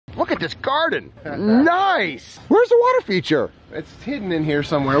Look at this garden. Nice. Where's the water feature? It's hidden in here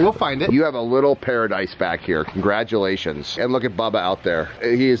somewhere. We'll find it. You have a little paradise back here. Congratulations. And look at Bubba out there.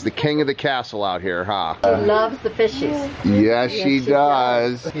 He is the king of the castle out here, huh? She loves the fishies. Yes, she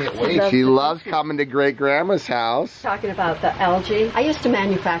does. Can't wait. She loves coming to great grandma's house. Talking about the algae, I used to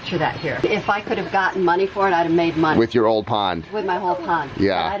manufacture that here. If I could have gotten money for it, I'd have made money. With your old pond. With my whole pond.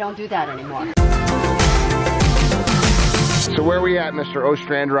 Yeah. But I don't do that anymore. So where are we at, Mr.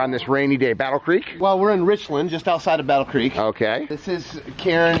 Ostrander, on this rainy day? Battle Creek? Well, we're in Richland, just outside of Battle Creek. Okay. This is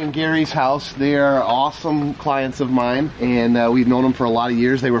Karen and Gary's house. They are awesome clients of mine, and we've known them for a lot of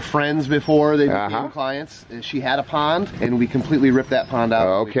years. They were friends before they became clients. She had a pond, and we completely ripped that pond out.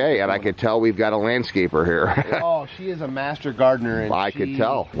 Okay, and I could tell we've got a landscaper here. Oh, she is a master gardener. And I could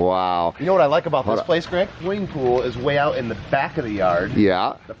tell. Wow. You know what I like about this place, Greg? Swimming pool is way out in the back of the yard.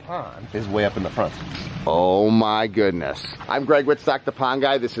 Yeah. The pond is way up in the front. Oh my goodness. I'm Greg Wittstock, the Pond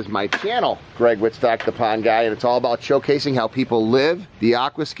Guy. This is my channel, Greg Wittstock, the Pond Guy, and it's all about showcasing how people live the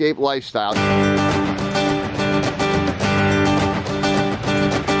aquascape lifestyle.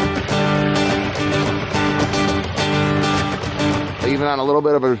 Even on a little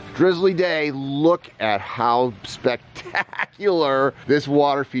bit of a drizzly day, look at how spectacular this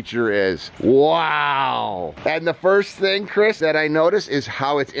water feature is. Wow. And the first thing, Chris, that I notice is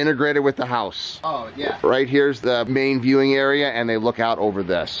how it's integrated with the house. Oh, yeah. Right here's the main viewing area, and they look out over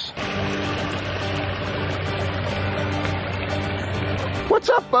this. What's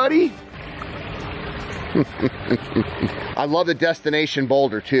up, buddy? I love the destination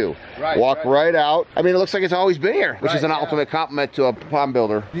boulder too. Right, Walk right out. I mean, it looks like it's always been here, which is an yeah. ultimate compliment to a pond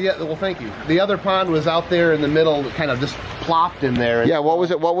builder. Yeah, well, thank you. The other pond was out there in the middle, kind of just plopped in there. Yeah, what was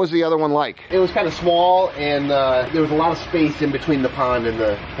it? What was the other one like? It was kind of small, and there was a lot of space in between the pond and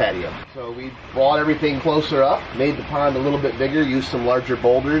the patio. So we brought everything closer up, made the pond a little bit bigger, used some larger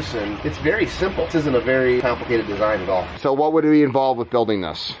boulders, and it's very simple. This isn't a very complicated design at all. So what would be involved with building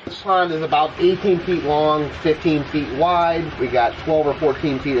this? This pond is about 18 feet long, 15 feet wide. We got 12 or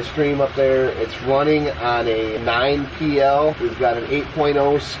 14 feet of stream up there. It's running on a 9 PL. We've got an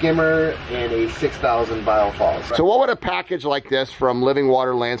 8.0 skimmer and a 6,000 biofalls. So what would a package like this from Living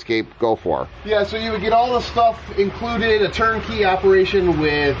Water Landscape go for? Yeah, so you would get all the stuff included, a turnkey operation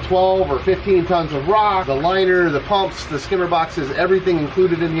with 12 or 15 tons of rock, the liner, the pumps, the skimmer boxes, everything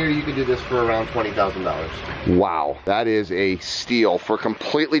included in here. You could do this for around $20,000. Wow, that is a steal for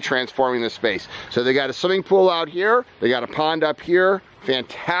completely transforming the space. So they got a swimming pool out here, they got a pond up here,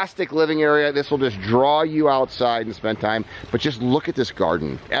 fantastic living area. This will just draw you outside and spend time. But just look at this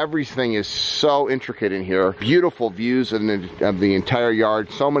garden. Everything is so intricate in here. Beautiful views of the entire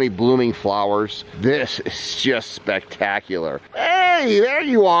yard. So many blooming flowers. This is just spectacular. Hey, there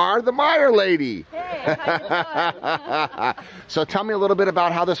you are, the Meyer lady. Hey, how you doing? So tell me a little bit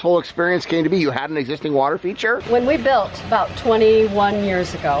about how this whole experience came to be. You had an existing water feature? When we built about 21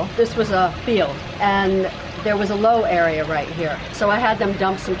 years ago, this was a field, and there was a low area right here. So I had them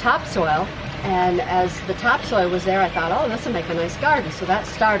dump some topsoil, and as the topsoil was there, I thought, oh, this will make a nice garden. So that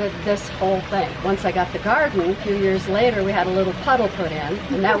started this whole thing. Once I got the garden, a few years later, we had a little puddle put in,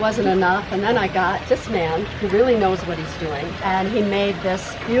 and that wasn't enough. And then I got this man who really knows what he's doing, and he made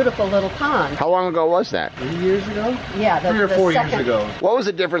this beautiful little pond. How long ago was that? 3 years ago? Yeah, 3 or 4 years ago. What was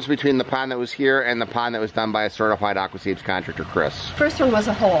the difference between the pond that was here and the pond that was done by a certified aquascapes contractor, Chris? First one was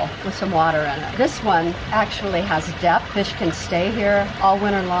a hole with some water in it. This one actually has depth. Fish can stay here all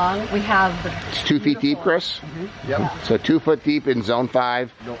winter long. We have the It's 2 feet deep, Chris? Mm-hmm. Yep. Yeah. So 2 foot deep in zone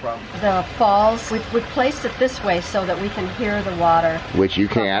 5. No problem. The falls, we placed it this way so that we can hear the water. Which you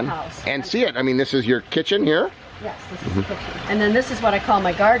from the can. house. And see it. I mean, this is your kitchen here. Yes, this is the kitchen. And then this is what I call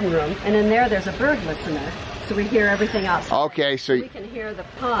my garden room. And in there's a bird listener. So we hear everything outside. Okay, so we can hear the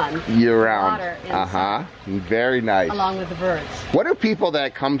pond year round. water inside, Very nice. along with the birds. What do people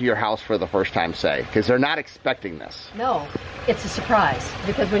that come to your house for the first time say? Because they're not expecting this. No, it's a surprise.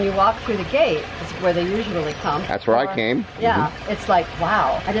 Because when you walk through the gate, it's where they usually come. That's where I came. Yeah, it's like,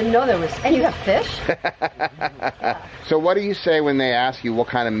 wow, I didn't know there was, and you have fish? Yeah. So what do you say when they ask you what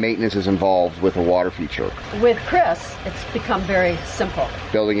kind of maintenance is involved with a water feature? With Chris, it's become very simple.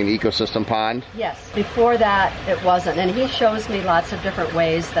 Building an ecosystem pond? Yes, before that it wasn't, and he shows me lots of different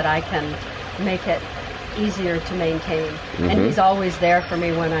ways that I can make it easier to maintain. And he's always there for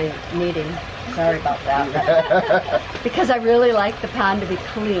me when I need him. Sorry about that. Because I really like the pond to be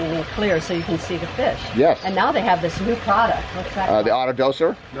clean and clear so you can see the fish. Yes. And now they have this new product. What's that? The auto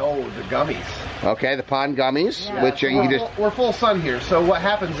doser. No, the gummies. Okay, the pond gummies, Yeah. which you can just. We're full sun here, so what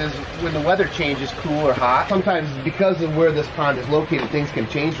happens is when the weather changes, cool or hot, sometimes because of where this pond is located, things can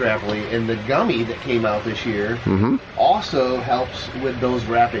change rapidly. And the gummy that came out this year also helps with those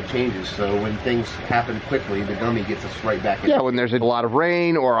rapid changes. So when things happen quickly, the gummy gets us right back in. Yeah, when there's a lot of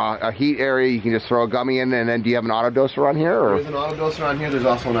rain or a heat area, you can just throw a gummy in. And then, do you have an auto doser on here? Or? There's an auto doser on here. There's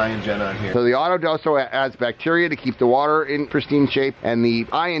also an ion gen on here. So the auto doser adds bacteria to keep the water in pristine shape, and the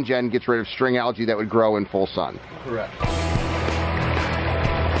ion gen gets rid of string algae that would grow in full sun. Correct.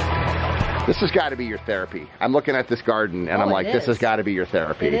 This has got to be your therapy. I'm looking at this garden and I'm like, this has got to be your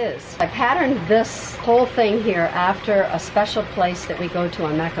therapy. It is. I patterned this whole thing here after a special place that we go to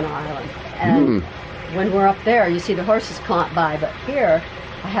on Mackinac Island. And when we're up there, you see the horses clomp by, but here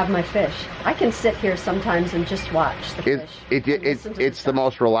I have my fish. I can sit here sometimes and just watch the fish. It's the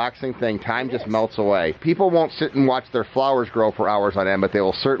most relaxing thing. Time just melts away. People won't sit and watch their flowers grow for hours on end, but they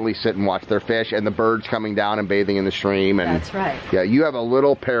will certainly sit and watch their fish and the birds coming down and bathing in the stream. And that's right. Yeah, you have a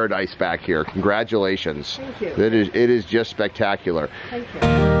little paradise back here. Congratulations. Thank you. It is just spectacular. Thank you.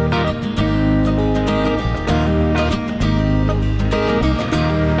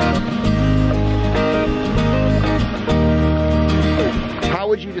 How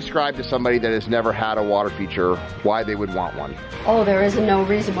would you describe to somebody that has never had a water feature why they would want one? Oh, there isn't no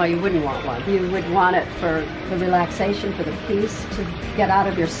reason why you wouldn't want one. You would want it for the relaxation, for the peace, to get out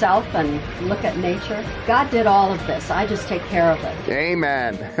of yourself and look at nature. God did all of this. I just take care of it.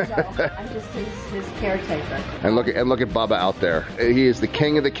 Amen. So I'm just his caretaker. And look at Bubba out there. He is the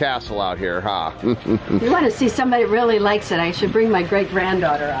king of the castle out here, huh? If you want to see somebody that really likes it, I should bring my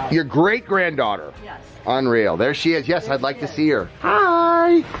great-granddaughter out. Your great-granddaughter? Yes. Unreal. There she is. Yes, I'd like to see her.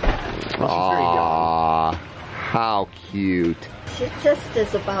 Hi. Aww. How cute. She just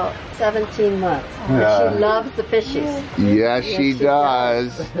is about 17 months. Yeah. She loves the fishies. Yes, she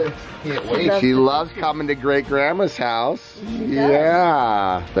does. Can't wait. She loves coming to Great Grandma's house.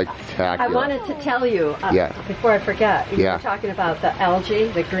 Yeah. Spectacular. I wanted to tell you, before I forget, you were talking about the algae,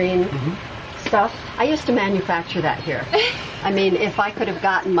 the green stuff. I used to manufacture that here. I mean, if I could have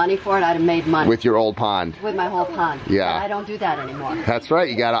gotten money for it, I'd have made money. With your old pond. With my whole pond. Yeah. But I don't do that anymore. That's right.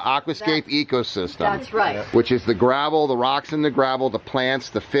 You got an aquascape ecosystem. That's right. Which is the gravel, the rocks in the gravel, the plants,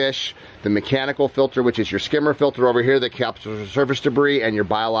 the fish, the mechanical filter, which is your skimmer filter over here that captures surface debris, and your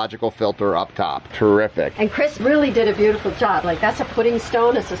biological filter up top. Terrific. And Chris really did a beautiful job. Like, that's a pudding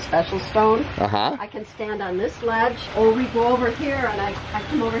stone. It's a special stone. Uh-huh. I can stand on this ledge, or we go over here, and I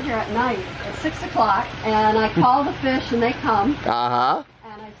come over here at night at 6 o'clock, and I call the fish, and they come. Uh-huh.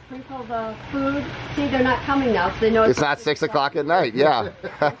 And I sprinkle the food. See, they're not coming now, so they know it's not 6 o'clock at night. Yeah.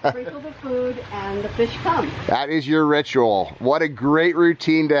 I sprinkle the food, and the fish come. That is your ritual. What a great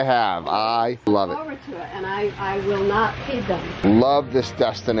routine to have. I love it. Forward to it, and I will not feed them. Love this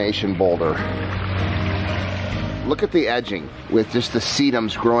destination boulder. Look at the edging with just the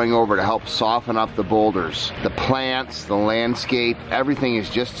sedums growing over to help soften up the boulders. The plants, the landscape, everything is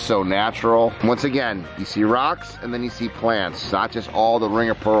just so natural. Once again, you see rocks and then you see plants, not just all the ring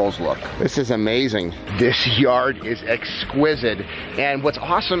of pearls look. This is amazing. This yard is exquisite. And what's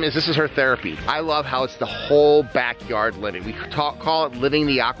awesome is this is her therapy. I love how it's the whole backyard living. We call it living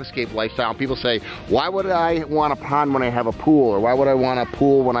the aquascape lifestyle. People say, why would I want a pond when I have a pool? Or why would I want a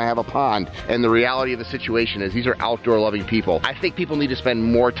pool when I have a pond? And the reality of the situation is these are outdoor loving people. I think people need to spend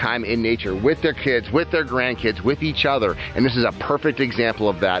more time in nature with their kids, with their grandkids, with each other. And this is a perfect example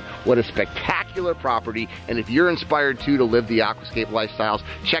of that. What a spectacular property. And if you're inspired too to live the aquascape lifestyles,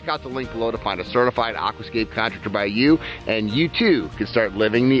 check out the link below to find a certified aquascape contractor by you. And you too can start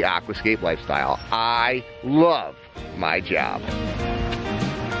living the aquascape lifestyle. I love my job.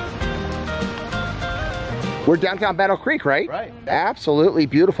 We're downtown Battle Creek, right? Right. Absolutely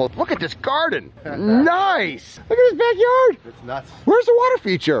beautiful. Look at this garden. Nice. Look at this backyard. It's nuts. Where's the water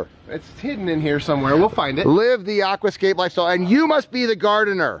feature? It's hidden in here somewhere. We'll find it. Live the aquascape lifestyle, and you must be the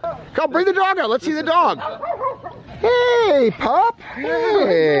gardener. Come, bring the dog out. Let's see the dog. Hey, pup.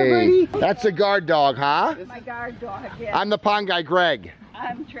 Hey. That's a guard dog, huh? My guard dog, yeah. I'm the pond guy, Greg.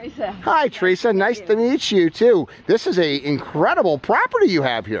 I'm Teresa. Hi, Teresa. Nice to meet you, too. This is an incredible property you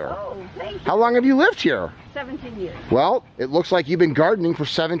have here. Oh, thank you. How long have you lived here? 17 years. Well, it looks like you've been gardening for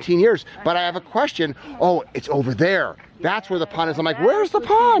 17 years. But I have a question. Oh, it's over there. That's where the pond is. I'm like, where's the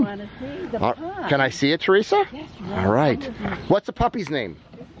pond? Can I see it, Teresa? Yes, all right. What's the puppy's name?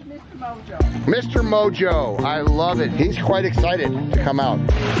 Mr. Mojo. Mr. Mojo. I love it. He's quite excited to come out.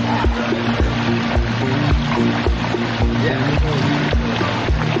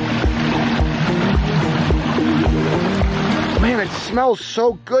 it smells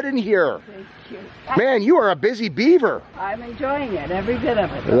so good in here. Thank you. Man, you are a busy beaver. I'm enjoying it, every bit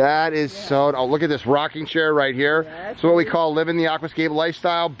of it. That is so, oh, look at this rocking chair right here. It's what we call living the aquascape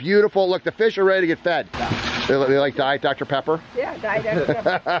lifestyle. Beautiful. Look, the fish are ready to get fed. They like Diet Dr. Pepper? Yeah, Diet Dr.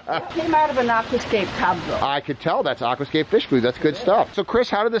 Pepper. Came out of an aquascape tub, though. I could tell that's aquascape fish food. That's good stuff. So Chris,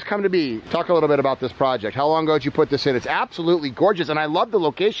 how did this come to be? Talk a little bit about this project. How long ago did you put this in? It's absolutely gorgeous, and I love the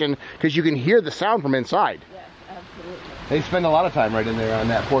location because you can hear the sound from inside. Yes, absolutely. They spend a lot of time right in there on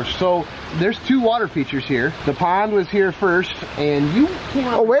that porch. So there's 2 water features here. The pond was here first, and you came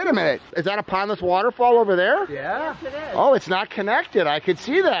out. Oh, wait a minute. Is that a pondless waterfall over there? Yeah. Yes, it is. Oh, it's not connected. I could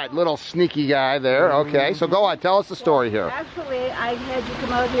see that little sneaky guy there. Okay, so go on. Tell us the story here. Actually, I had you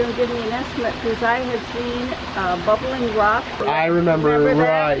come out here and give me an estimate because I had seen bubbling rock. I remember that?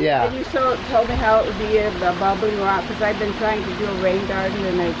 right, yeah. And you told me how it would be a bubbling rock because I've been trying to do a rain garden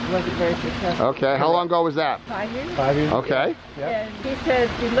and I wasn't very successful. Okay, how long ago was that? 5 years. 5 years. Okay. Yep. And he said,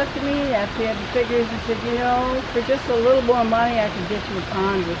 he looked at me after he had the figures and said, you know, for just a little more money, I could get you a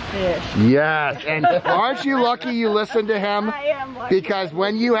pond with fish. Yes, and aren't you lucky you listened to him? I am lucky. Because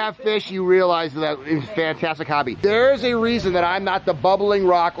when you have fish, you realize that it's a fantastic hobby. There's a reason that I'm not the bubbling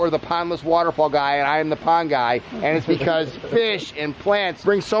rock or the pondless waterfall guy, and I am the pond guy, and it's because fish and plants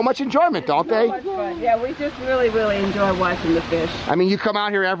bring so much enjoyment, don't So they? much fun. Yeah, we just really, really enjoy watching the fish. I mean, you come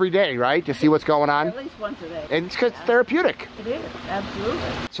out here every day, right, to see what's going on? At least once a day. And it's 'cause it's therapeutic. It is, absolutely.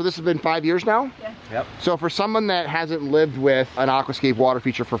 So this has been 5 years now? Yeah. Yep. So for someone that hasn't lived with an aquascape water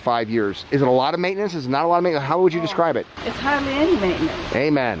feature for 5 years, is it a lot of maintenance? Is it not a lot of maintenance? How would you describe it? It's hardly any maintenance.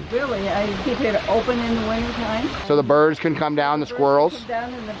 Amen. Really, I keep it open in the wintertime. So the birds can come down, the squirrels? Come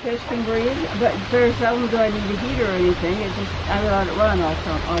down and the fish can breathe, but very seldom do I need a heater or anything. It just, I let it run all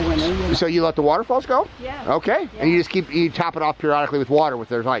winter. You know? So you let the waterfalls go? Yeah. Okay. Yeah. And you just you top it off periodically with water with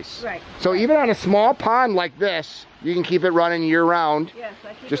there's ice. Right. So even on a small pond like this, you can keep it running year round. Yes,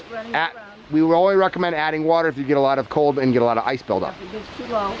 I keep Just it running add, around. we will only recommend adding water if you get a lot of cold and get a lot of ice buildup. If it gets too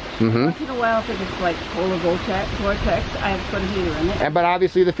low, Mhm. once in a while, if it gets like polar vortex, I have to put a heater in it. But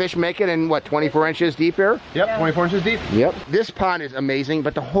obviously the fish make it in what, 24 inches deep here? Yep, Yeah. 24 inches deep. Yep. This pond is amazing,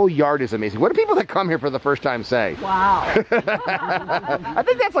 but the whole yard is amazing. What do people that come here for the first time say? Wow. I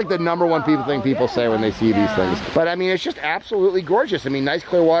think that's like the #1 thing people say when they see these things. But I mean, it's just absolutely gorgeous. I mean, nice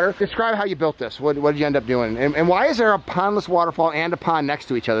clear water. Describe how you built this. What did you end up doing? And why is there a pondless waterfall and a pond next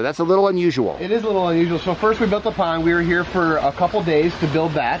to each other? That's a little unusual. It is a little unusual. So first we built the pond. We were here for a couple days to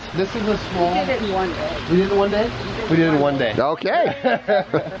build that. This is a small... We did it in one day. We did it in one day? We did it in one day. Okay.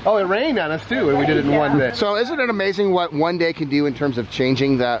 Oh, it rained on us too, and we did it in one day. So isn't it amazing what one day can do in terms of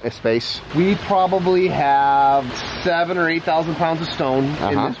changing the space? We probably have 7,000 or 8,000 pounds of stone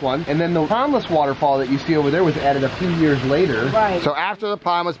in this one. And then the pondless waterfall that you see over there was added a few years later. Right. So after the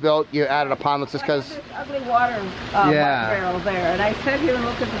pond was built, you added a pondless just because... This ugly water barrel there, and I sat here and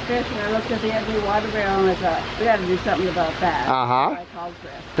looked at the fish, and I looked at the ugly water barrel, and I thought, we got to do something about that. Uh-huh. So I called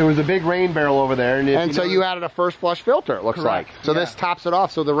Chris. There was a big rain barrel over there. And so you added a first flush filter, it looks Correct. like. So this tops it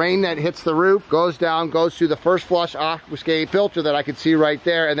off. So the rain that hits the roof goes down, goes through the first flush aquascape filter that I could see right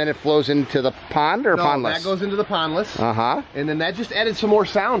there, and then it flows into the pond or pondless? That goes into the pondless. Uh-huh. And then that just added some more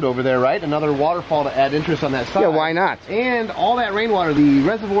sound over there, right? Another waterfall to add interest on that side. Yeah, why not? And all that rainwater, the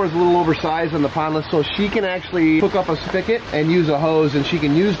reservoir is a little oversized on the pondless, so she can actually hook up a spigot and use a hose, and she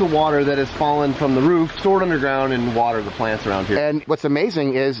can use the water that has fallen from the roof, stored underground, and water the plants around here. And what's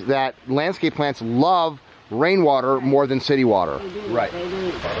amazing is that landscape plants love rainwater more than city water. They do. Right. They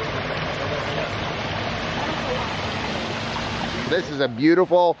do. This is a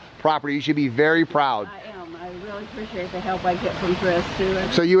beautiful property. You should be very proud. I am. I really appreciate the help I get from Chris, too.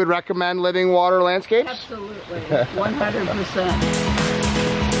 So you would recommend living water landscapes? Absolutely.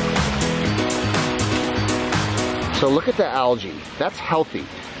 100%. So look at the algae. That's healthy.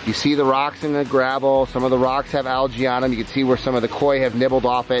 You see the rocks in the gravel. Some of the rocks have algae on them. You can see where some of the koi have nibbled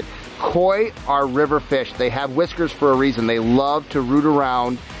off it. Koi are river fish. They have whiskers for a reason. They love to root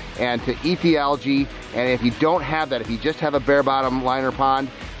around and to eat the algae. And if you don't have that, if you just have a bare bottom liner pond,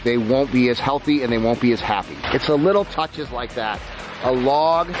 they won't be as healthy and they won't be as happy. It's the little touches like that. A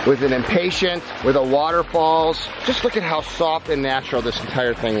log with an impatient, with a waterfalls. Just look at how soft and natural this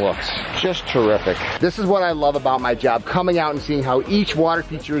entire thing looks. Just terrific. This is what I love about my job, coming out and seeing how each water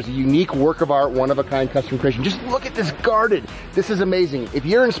feature is a unique work of art, one-of-a-kind custom creation. Just look at this garden. This is amazing. If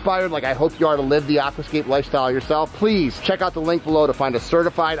you're inspired, like I hope you are, to live the aquascape lifestyle yourself, please check out the link below to find a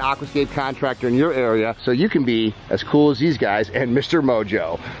certified aquascape contractor in your area so you can be as cool as these guys and Mr.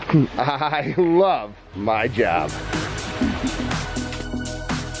 Mojo. I love my job.